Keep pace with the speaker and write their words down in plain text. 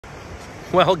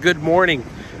Well, good morning.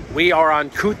 We are on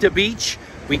Kuta Beach.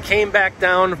 We came back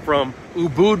down from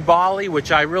Ubud, Bali,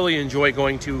 which I really enjoy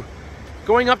going to.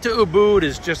 Going up to Ubud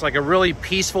is just like a really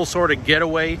peaceful sort of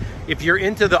getaway. If you're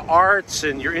into the arts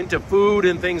and you're into food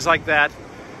and things like that,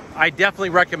 I definitely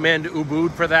recommend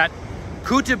Ubud for that.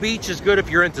 Kuta Beach is good if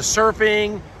you're into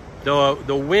surfing,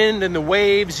 the wind and the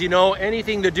waves, you know,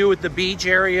 anything to do with the beach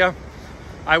area.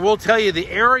 I will tell you the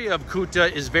area of Kuta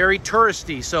is very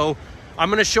touristy, so I'm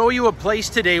going to show you a place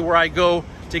today where I go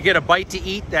to get a bite to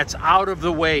eat that's out of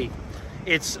the way.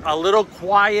 It's a little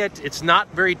quiet, it's not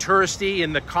very touristy,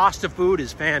 and the cost of food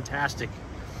is fantastic.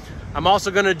 I'm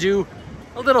also going to do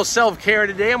a little self-care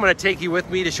today. I'm going to take you with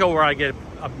me to show where I get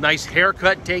a nice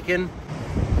haircut taken.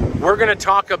 We're going to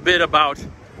talk a bit about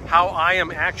how I am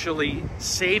actually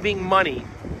saving money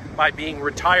by being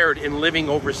retired and living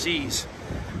overseas,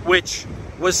 which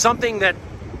was something that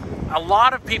a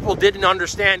lot of people didn't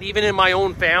understand, even in my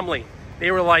own family. They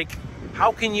were like,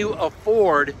 how can you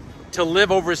afford to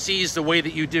live overseas the way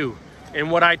that you do?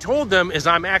 And what I told them is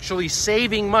I'm actually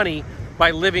saving money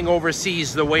by living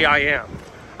overseas the way I am.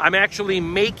 I'm actually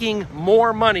making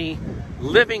more money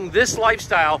living this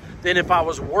lifestyle than if I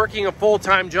was working a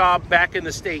full-time job back in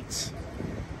the States.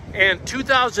 And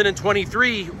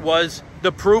 2023 was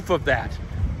the proof of that.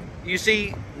 You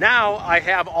see, now I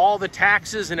have all the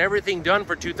taxes and everything done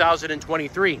for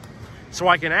 2023. So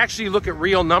I can actually look at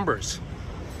real numbers.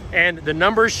 And the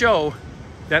numbers show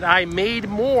that I made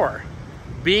more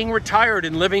being retired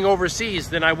and living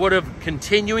overseas than I would have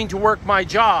continuing to work my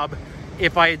job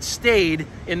if I had stayed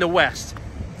in the West.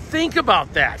 Think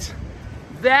about that.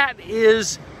 That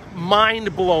is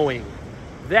mind-blowing.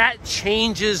 That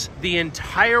changes the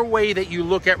entire way that you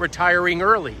look at retiring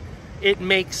early. It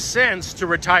makes sense to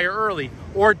retire early,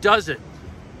 or does it?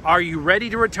 Are you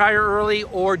ready to retire early,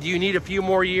 or do you need a few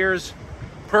more years?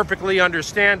 Perfectly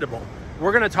understandable.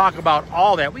 We're going to talk about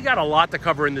all that. We got a lot to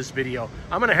cover in this video.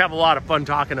 I'm going to have a lot of fun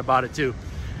talking about it too.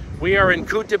 We are in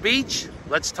Kuta Beach.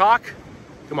 Let's talk.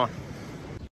 Come on.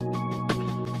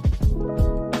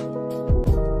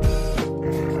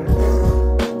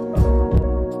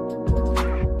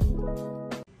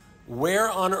 Where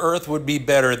on earth would be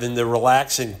better than to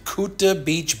relax in Kuta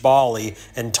Beach, Bali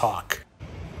and talk?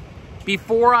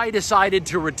 Before I decided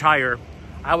to retire,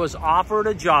 I was offered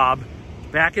a job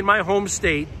back in my home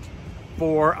state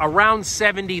for around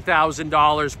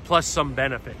 $70,000 plus some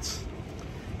benefits.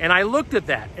 And I looked at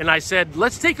that and I said,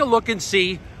 let's take a look and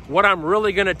see what I'm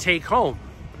really going to take home.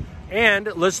 And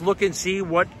let's look and see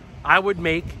what I would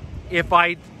make if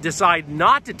I decide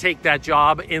not to take that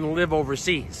job and live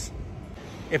overseas.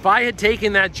 If I had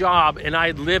taken that job and I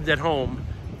had lived at home,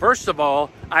 first of all,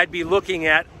 I'd be looking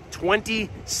at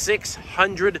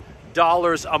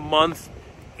 $2,600 a month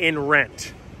in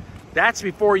rent. That's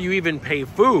before you even pay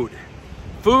food.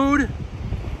 Food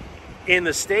in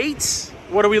the States,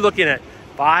 what are we looking at?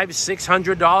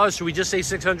 $500–600? Should we just say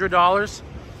 $600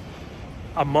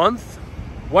 a month?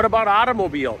 What about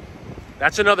automobile?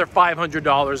 That's another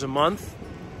 $500 a month.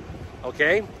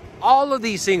 Okay, all of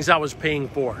these things I was paying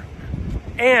for.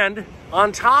 And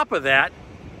on top of that,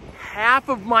 half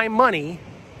of my money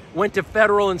went to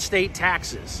federal and state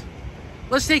taxes.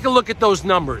 Let's take a look at those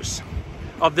numbers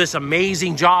of this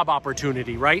amazing job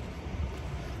opportunity, right?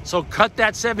 So cut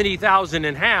that $70,000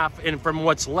 in half, and from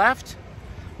what's left,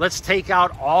 let's take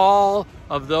out all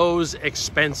of those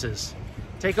expenses.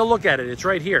 Take a look at it, it's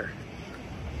right here.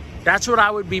 That's what I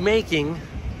would be making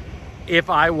if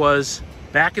I was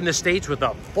back in the States with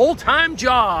a full-time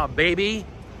job, baby.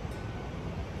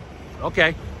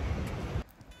 Okay.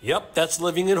 Yep, that's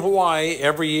living in Hawaii.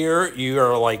 Every year, you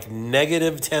are like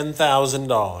negative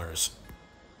 $10,000.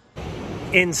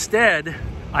 Instead,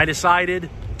 I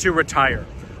decided to retire.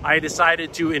 I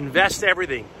decided to invest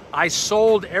everything. I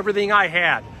sold everything I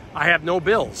had. I have no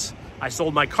bills. I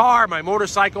sold my car, my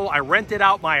motorcycle. I rented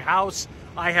out my house.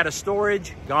 I had a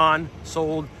storage, gone,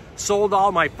 sold. Sold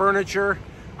all my furniture.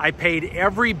 I paid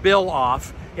every bill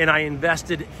off. And I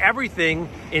invested everything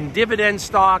in dividend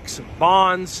stocks,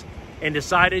 bonds, and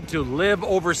decided to live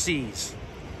overseas.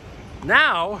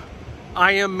 Now,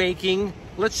 I am making,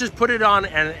 let's just put it on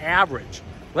an average.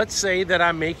 Let's say that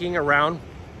I'm making around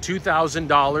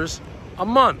 $2,000 a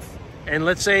month. And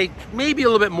let's say maybe a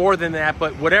little bit more than that,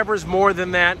 but whatever's more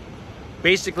than that,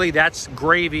 basically that's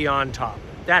gravy on top.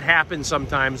 That happens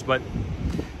sometimes, but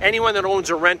anyone that owns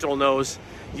a rental knows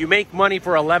you make money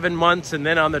for 11 months and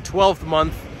then on the 12th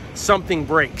month, something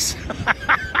breaks.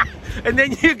 And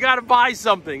then you got to buy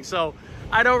something. So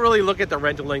I don't really look at the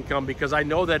rental income because I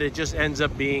know that it just ends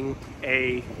up being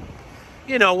a,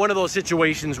 you know, one of those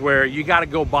situations where you got to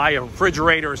go buy a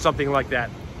refrigerator or something like that.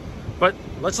 But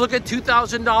let's look at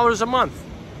 $2,000 a month.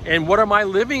 And what are my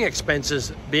living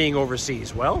expenses being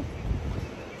overseas? Well,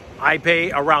 I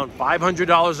pay around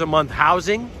 $500 a month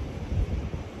housing.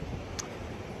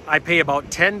 I pay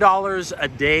about $10 a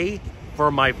day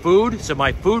for my food, so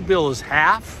my food bill is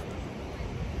half.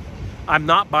 I'm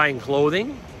not buying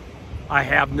clothing. I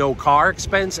have no car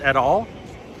expense at all.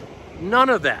 None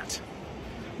of that.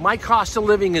 My cost of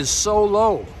living is so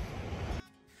low.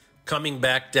 Coming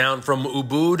back down from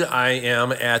Ubud, I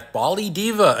am at Bali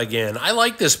Diva again. I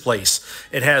like this place.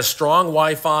 It has strong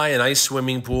Wi-Fi, a nice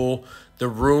swimming pool. The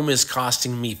room is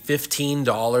costing me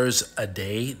 $15 a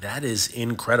day. That is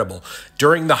incredible.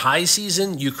 During the high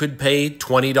season, you could pay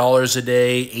 $20 a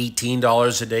day,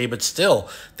 $18 a day, but still,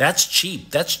 that's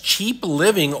cheap. That's cheap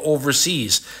living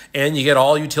overseas. And you get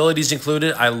all utilities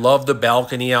included. I love the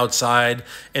balcony outside,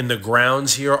 and the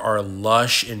grounds here are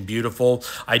lush and beautiful.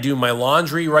 I do my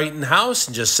laundry right in house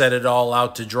and just set it all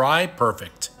out to dry.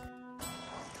 Perfect.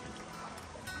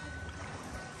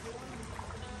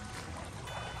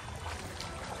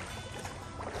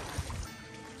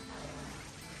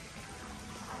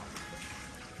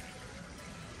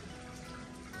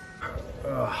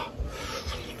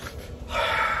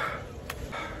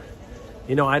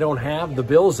 You know, I don't have the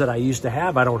bills that I used to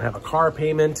have. I don't have a car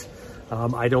payment.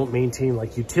 I don't maintain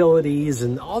like utilities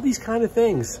and all these kind of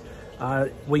things.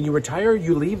 When you retire,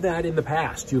 you leave that in the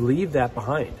past. You leave that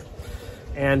behind.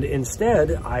 And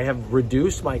instead, I have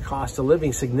reduced my cost of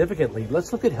living significantly.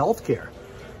 Let's look at healthcare.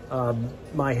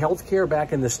 My healthcare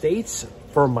back in the States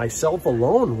for myself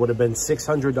alone would have been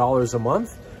 $600 a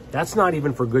month. That's not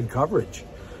even for good coverage.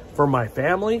 For my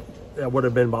family, that would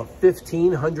have been about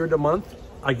 $1,500 a month.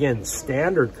 Again,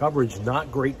 standard coverage,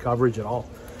 not great coverage at all.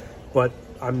 But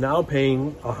I'm now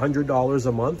paying $100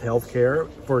 a month healthcare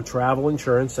for travel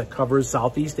insurance that covers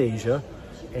Southeast Asia,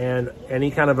 and any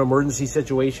kind of emergency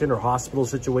situation or hospital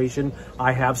situation,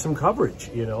 I have some coverage,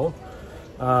 you know.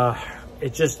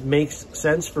 It just makes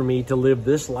sense for me to live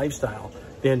this lifestyle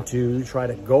than to try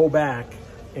to go back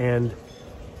and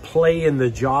play in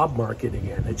the job market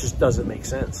again. It just doesn't make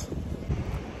sense.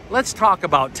 Let's talk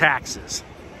about taxes.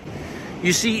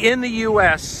 You see, in the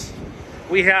US,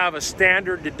 we have a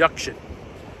standard deduction.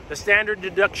 The standard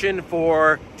deduction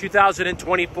for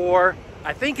 2024,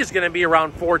 I think, is going to be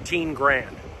around 14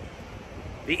 grand.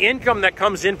 The income that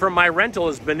comes in from my rental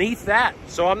is beneath that,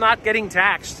 so I'm not getting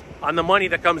taxed on the money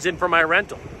that comes in from my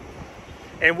rental.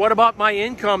 And what about my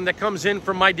income that comes in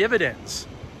from my dividends?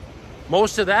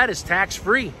 Most of that is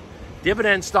tax-free.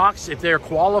 Dividend stocks, if they're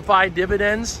qualified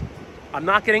dividends, I'm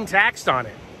not getting taxed on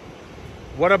it.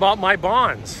 What about my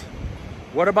bonds?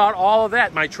 What about all of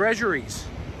that, my treasuries?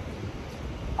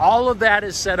 All of that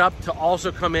is set up to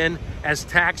also come in as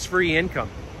tax-free income.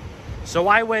 So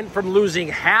I went from losing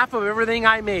half of everything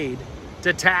I made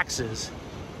to taxes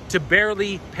to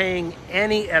barely paying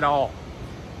any at all.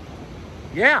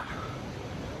 Yeah,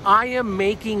 I am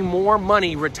making more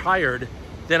money retired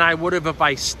than I would have if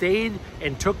I stayed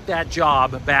and took that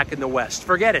job back in the West.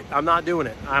 Forget it, I'm not doing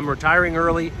it. I'm retiring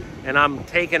early and I'm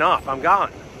taking off, I'm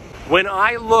gone. When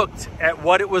I looked at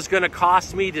what it was gonna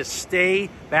cost me to stay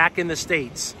back in the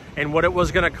States and what it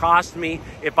was gonna cost me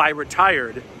if I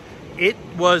retired, it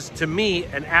was, to me,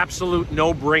 an absolute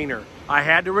no-brainer. I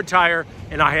had to retire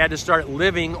and I had to start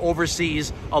living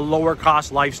overseas a lower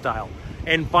cost lifestyle.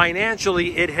 And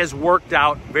financially, it has worked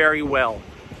out very well.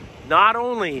 Not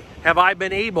only have I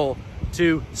been able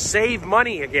to save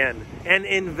money again and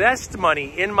invest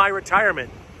money in my retirement,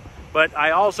 but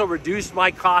I also reduced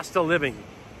my cost of living.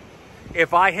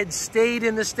 If I had stayed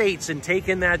in the States and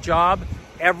taken that job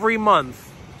every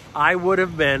month, I would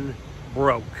have been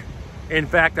broke. In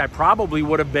fact, I probably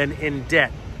would have been in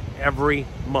debt every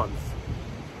month.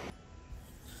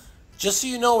 Just so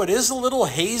you know, it is a little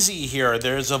hazy here.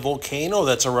 There's a volcano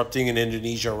that's erupting in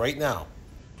Indonesia right now.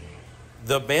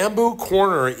 The Bamboo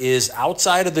Corner is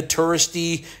outside of the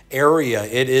touristy area.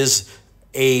 It is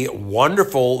a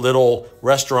wonderful little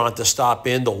restaurant to stop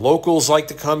in. The locals like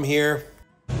to come here.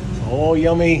 Oh,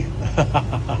 yummy.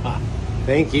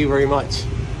 Thank you very much.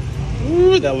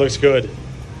 Ooh, that looks good.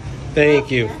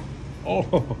 Thank you. Oh,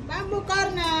 Bamboo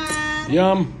Corner.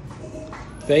 Yum.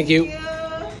 Thank you.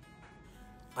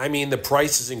 I mean, the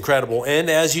price is incredible. And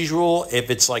as usual,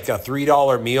 if it's like a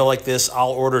 $3 meal like this,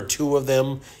 I'll order 2 of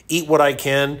them, eat what I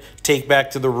can, take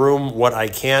back to the room what I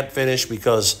can't finish,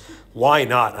 because why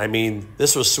not? I mean,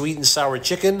 this was sweet and sour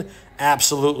chicken.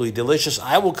 Absolutely delicious.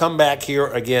 I will come back here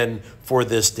again for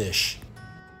this dish.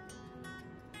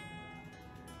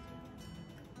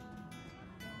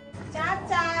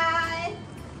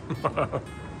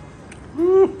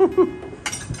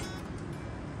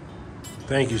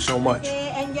 Thank you so much.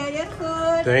 Okay, enjoy your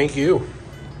food. Thank you.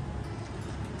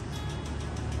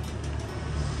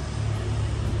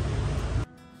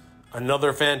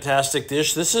 Another fantastic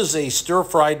dish. This is a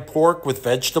stir-fried pork with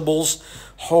vegetables.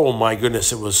 Oh my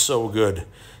goodness, it was so good.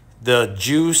 The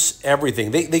juice,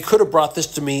 everything. They could have brought this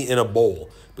to me in a bowl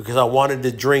because I wanted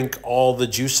to drink all the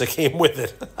juice that came with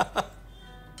it.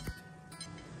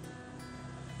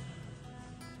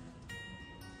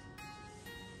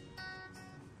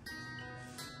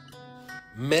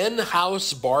 Men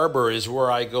House Barber is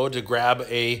where I go to grab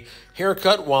a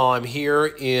haircut while I'm here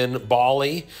in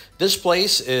Bali. This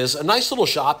place is a nice little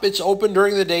shop. It's open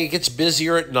during the day. It gets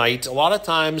busier at night. A lot of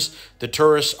times the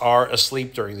tourists are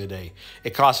asleep during the day.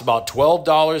 It costs about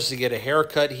 $12 to get a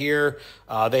haircut here.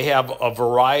 They have a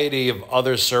variety of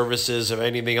other services of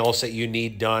anything else that you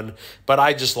need done. But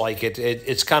I just like it.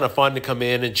 It's kind of fun to come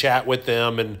in and chat with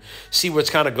them and see what's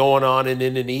kind of going on in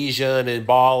Indonesia and in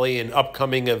Bali and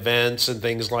upcoming events and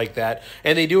things like that.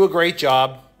 And they do a great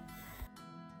job.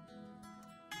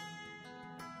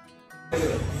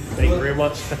 Thank you very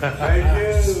much.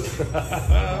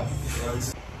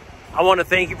 I want to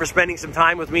thank you for spending some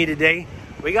time with me today.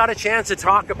 We got a chance to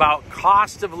talk about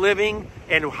cost of living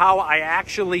and how I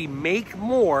actually make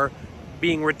more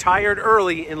being retired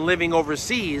early and living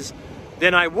overseas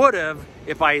than I would have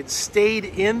if I had stayed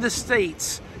in the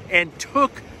States and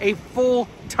took a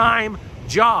full-time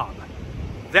job.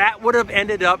 That would have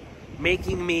ended up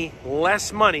making me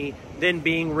less money than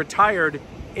being retired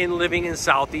in living in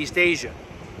Southeast Asia.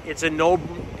 It's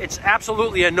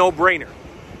absolutely a no-brainer.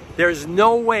 There's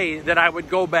no way that I would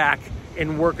go back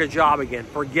and work a job again.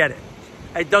 Forget it.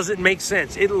 It doesn't make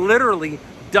sense. It literally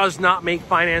does not make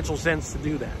financial sense to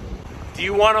do that. Do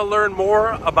you want to learn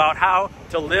more about how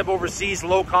to live overseas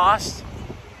low cost?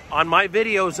 On my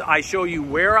videos, I show you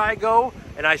where I go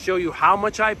and I show you how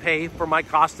much I pay for my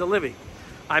cost of living.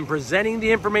 I'm presenting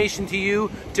the information to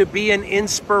you to be an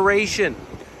inspiration.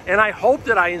 And I hope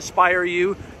that I inspire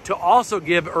you to also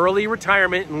give early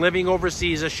retirement and living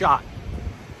overseas a shot.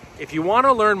 If you want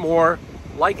to learn more,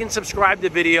 like and subscribe to the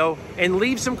video and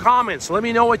leave some comments. Let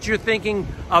me know what you're thinking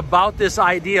about this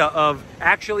idea of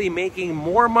actually making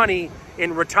more money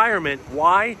in retirement.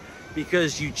 Why?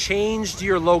 Because you changed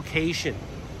your location.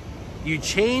 You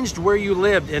changed where you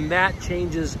lived, and that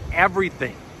changes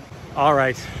everything. All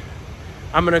right,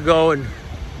 I'm gonna go and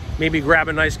maybe grab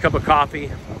a nice cup of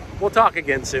coffee. We'll talk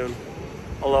again soon.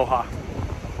 Aloha.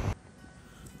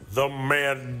 The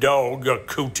mad dog,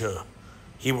 Akuta.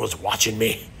 He was watching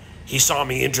me. He saw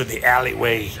me enter the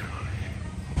alleyway.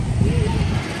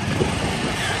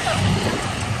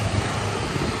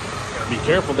 Gotta be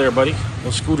careful there, buddy.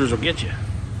 Those scooters will get you.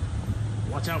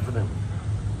 Watch out for them.